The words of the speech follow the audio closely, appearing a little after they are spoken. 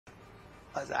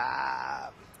What's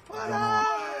up? What's going on?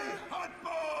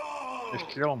 Just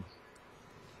kill them.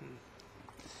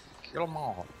 Kill them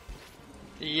all.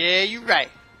 Yeah, you're right.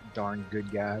 Darn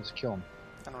good guys. Kill them.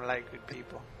 I don't like good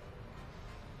people.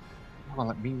 Come on,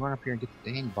 let me run up here and get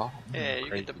the dang ball. Yeah, you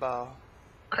get the ball.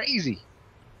 Crazy.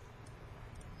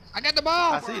 I got the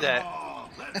ball. I see that.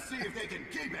 Let's see if they can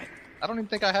keep it. I don't even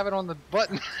think I have it on the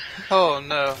button. Oh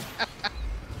no.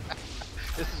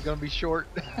 This is gonna be short.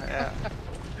 Yeah.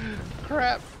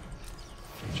 Crap.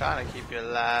 I'm trying to keep you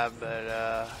alive,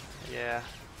 but yeah.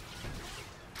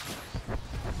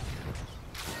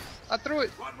 I threw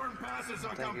it.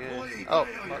 Oh,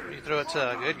 well, you threw it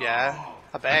to a good guy,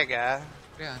 a bad guy.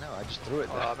 Yeah, I know. I just threw it.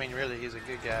 Well, I mean, really, he's a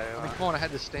good guy. I mean, come on. I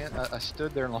had to stand. I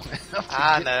stood there long enough to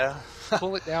I know.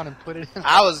 pull it down and put it in.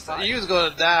 You was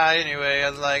gonna die anyway. I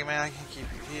was like, man, I can't keep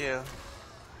you here.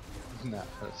 No,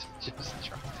 it's just.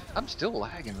 I'm still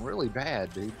lagging really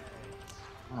bad, dude.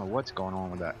 I don't know what's going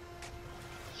on with that.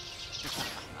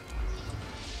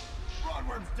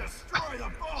 Broadworms destroy the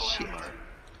ball handler.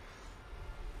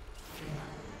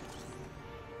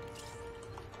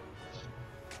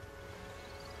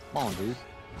 Come on, dude.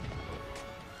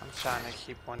 I'm trying to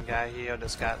keep one guy here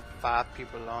that's got 5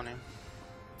 people on him.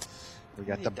 We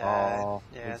got He the died. ball.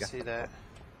 Yeah, I see that.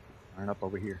 Turn up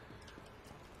over here.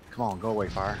 Come on, go away,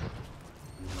 fire.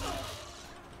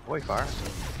 Away, fire.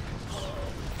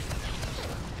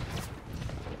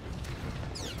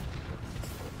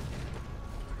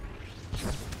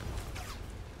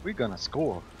 We're gonna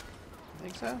score.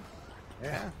 Think so?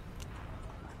 Yeah.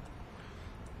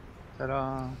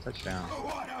 Ta-da! Touchdown.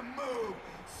 What a move!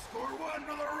 Score one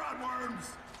for the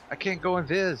Rodworms. I can't go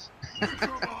invis.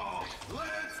 Neutral ball.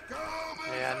 Let's go.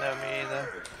 Yeah, I know, me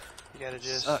either. You gotta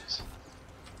just. Sucks.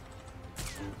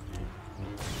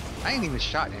 I ain't even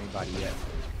shot anybody yet.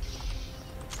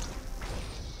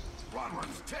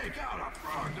 Rodworms take out a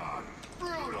frog dog.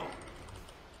 Brutal.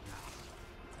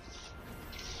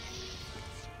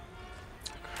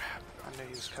 Crap! I knew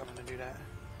he was coming to do that.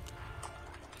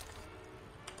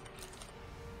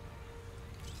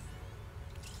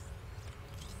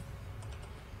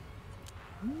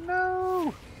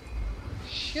 No.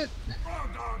 Shit.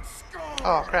 Frog dog score.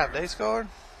 Oh crap! They scored.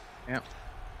 Yep.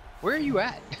 Where are you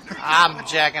at? I'm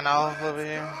jacking off over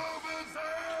here. Go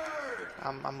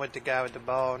berserk. I'm with the guy with the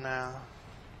ball now.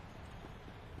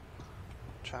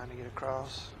 Trying to get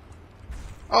across.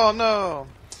 Oh no!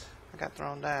 I got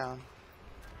thrown down.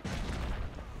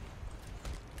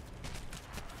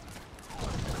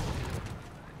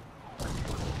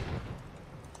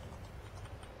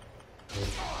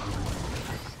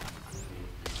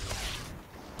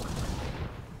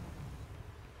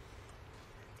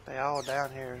 They all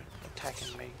down here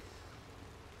attacking me.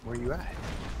 Where you at?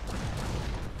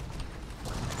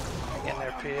 In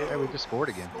their pit. Hey, we just scored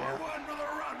again. Yeah. One for the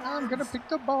Rodworms. I'm gonna pick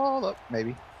the ball up,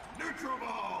 maybe. Neutral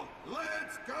ball.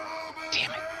 Let's go.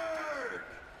 Damn it. berserk.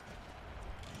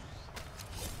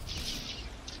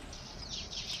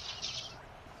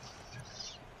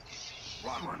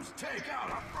 Rodworms take out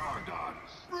a frog dog.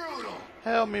 Brutal.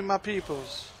 Help me, my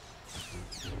peoples.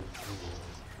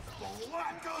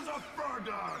 What goes a frog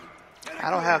dog? I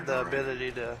don't have the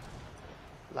ability to,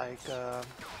 like, I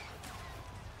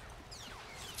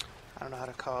don't know how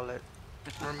to call it.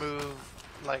 Remove,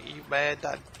 like,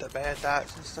 the bad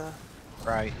dots and stuff.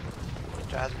 Right. It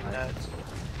drives me nuts.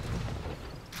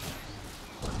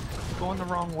 Going the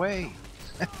wrong way.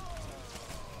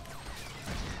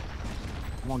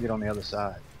 I'm gonna get on the other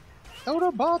side. Throw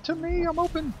the ball to me. I'm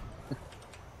open.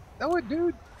 Throw it,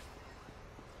 dude.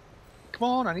 Come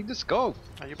on, I need to score.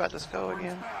 Are you about to score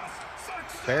again?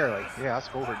 Barely. Yeah, I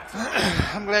scored.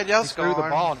 I'm glad y'all He threw scored. the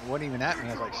ball and it wasn't even at me.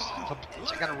 I was like, son of a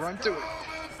bitch, I gotta run to it.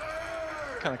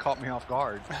 Kind of caught me off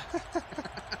guard. That'll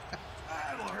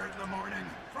hurt in the morning.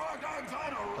 Frog dogs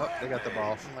on a Oh, they got the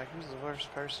ball. I'm like, who's the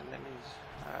worst person that needs?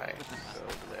 Alright, go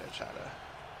over there, try to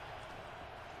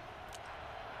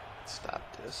stop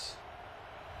this.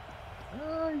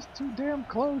 Oh, he's too damn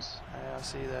close. Yeah, I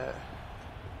see that.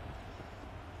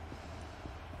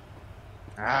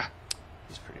 Ah.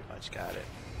 He's pretty much got it.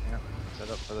 Yeah, set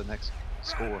up for the next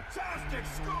score. Fantastic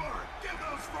score! Give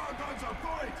those frog dogs a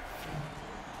point!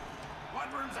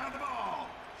 Rodworms have the ball!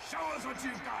 Show us what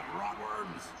you've got,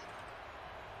 Rodworms!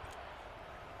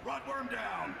 Rodworm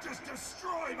down! Just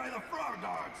destroyed by the frog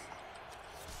dogs!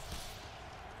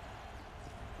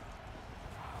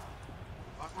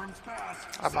 Rodworms pass!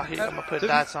 I'm gonna put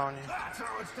dots on you. That's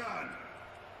how it's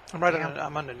done!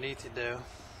 I'm underneath you, though.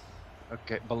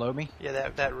 Okay, below me? Yeah,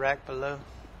 that rack below.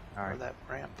 All Or right. that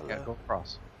ramp You below. gotta go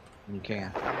across. When you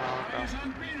can. I'm on across. He's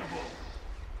unbeatable!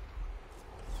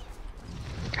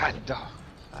 God dog.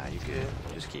 Ah, you good.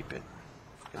 Just keep it.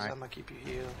 Because Alright. I'm going to keep you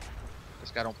healed.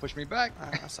 This guy don't push me back.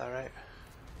 That's alright.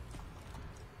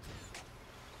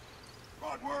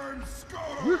 Bloodworm score!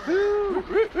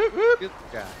 Woohoo! Good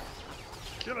guy.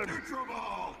 Kill him! Neutral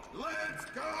ball! Let's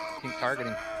go! Keep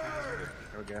targeting. berserk!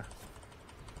 There we go.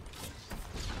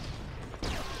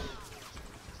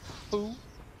 Who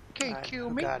can't Alright, kill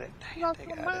who me? got it? Damn, Not they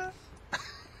for got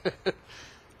it.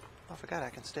 I forgot I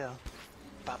can still.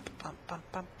 Bump, bump, bump,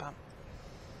 bump, bump.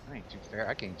 That ain't too fair.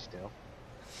 I can't steal.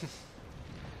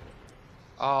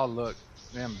 Oh look,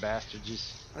 them bastards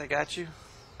just. They got you?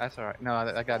 That's all right. No,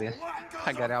 I got in.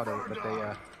 I got out of it, but they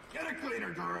Get a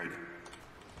cleaner, droid.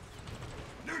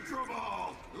 Neutral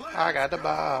ball. Let's I got the go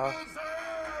ball.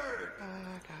 berserk! I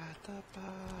got the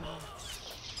ball.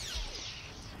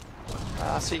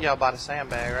 I see y'all by the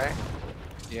sandbag, right?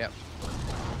 Yep.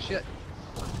 Shit.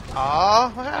 Aw,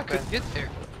 what I happened? couldn't get there.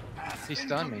 Pass He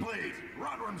stunned me. incomplete.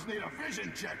 Rotworms need a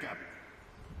vision checkup.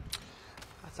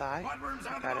 That's alright. Rotworms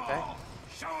I have got the it back. ball.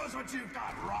 Show us what you've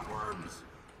got, Rotworms.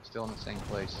 Still in the same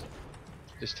place.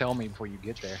 Just tell me before you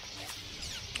get there.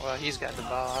 Well, he's got the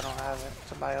ball. I don't have it.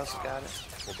 Somebody else has got it.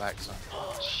 Pull back some.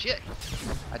 Shit!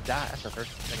 I died. That's the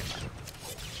second time.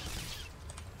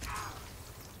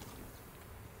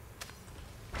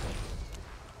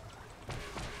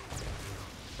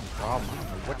 Problem. I don't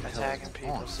know what I'm the hell attacking is people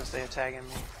going on. since they attacking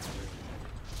me.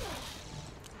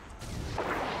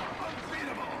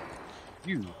 Unbeatable.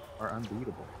 You are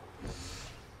unbeatable.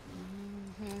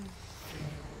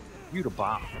 You the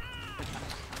bomb.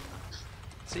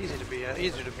 It's easy to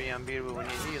be unbeatable when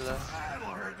you healer. That'll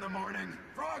hurt in the morning.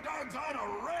 Frog Dog's on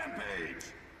a rampage.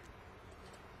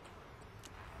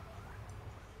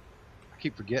 I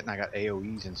keep forgetting I got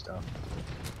AoEs and stuff.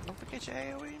 Don't forget your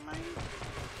AoE, man.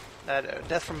 That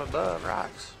death from above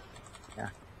rocks. Yeah.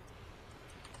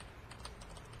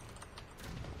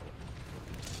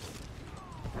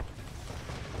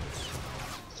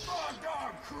 Frog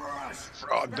Dog crushed.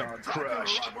 Frog Dog Spectacular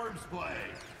crushed. Rotworms play.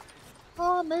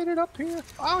 Oh, I made it up here.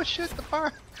 Oh shit, the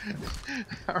fire.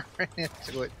 I ran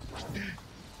into it.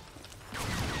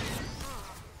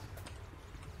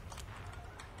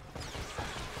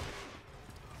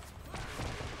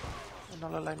 It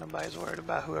don't look like nobody's worried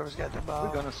about whoever's got the ball.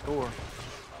 We're gonna score.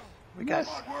 We got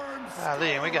Rotworms.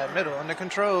 Ali, and we got middle under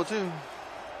control too.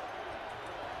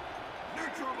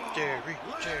 Neutral ball. Jerry,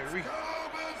 Let's Jerry. go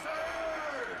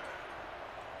berserk.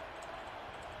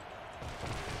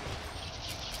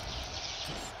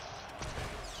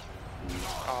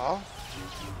 Aw.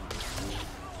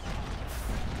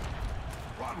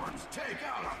 Rotworms take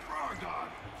out a Frog Dog.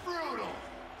 Brutal.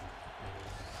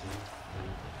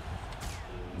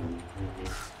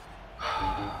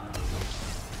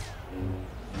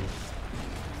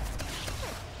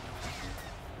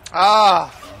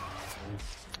 Ah!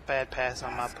 Bad pass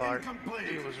on my Pass part. incomplete.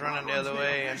 He was running the other Rotworms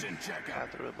way need a and vision checkup. I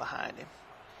threw it behind him.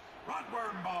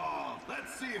 Rotworm ball.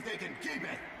 Let's see if they can keep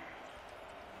it.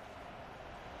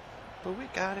 But we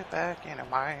got it back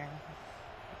anyway.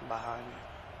 Behind you.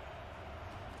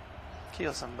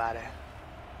 Kill somebody.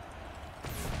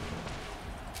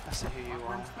 I see who you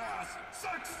are. Rotworms pass.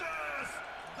 Success.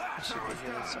 I That's should how be it's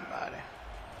healing done. somebody.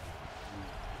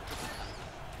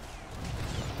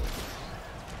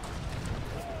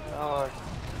 Lord.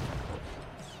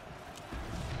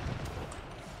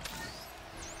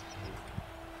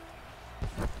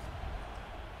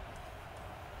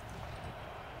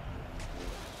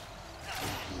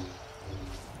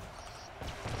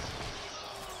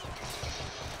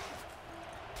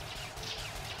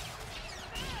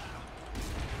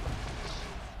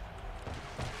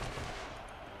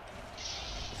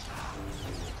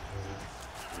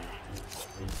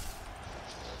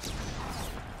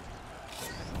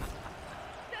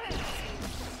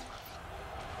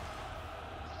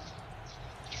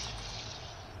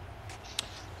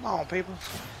 Come on, people.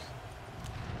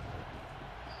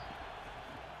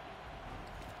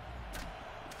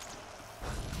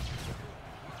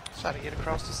 Try to get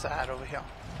across the side over here.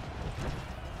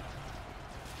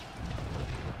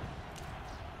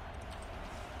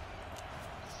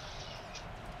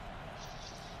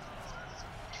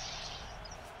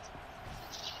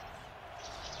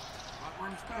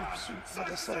 Rotworms pass.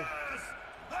 What'd I say? Success.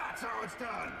 That's how it's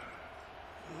done.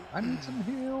 I need some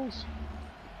heals.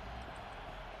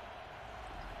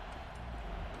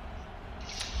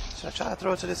 Should I try to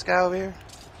throw it to this guy over here?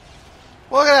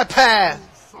 Look at that pass!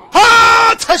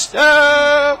 Ah!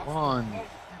 Touchdown! Won.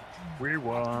 We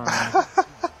won.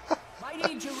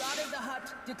 Mighty Gerada the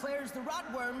Hutt declares the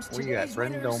Rotworms We today's got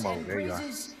winners Brendomo. and There you are.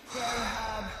 praises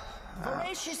their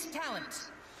voracious talent.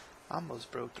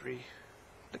 Almost broke 3.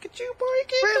 Look at you, boy. You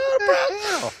keep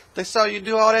going, bro. They saw you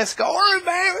do all that scoring,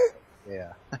 baby.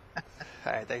 Yeah.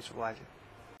 Alright, thanks for watching.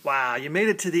 Wow, you made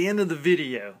it to the end of the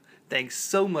video. Thanks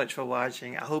so much for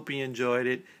watching. I hope you enjoyed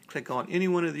it. Click on any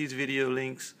one of these video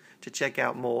links to check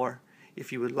out more.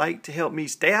 If you would like to help me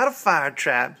stay out of fire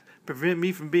traps, prevent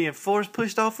me from being force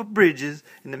pushed off of bridges,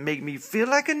 and to make me feel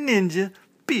like a ninja,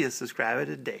 be a subscriber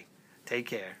today. Take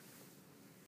care.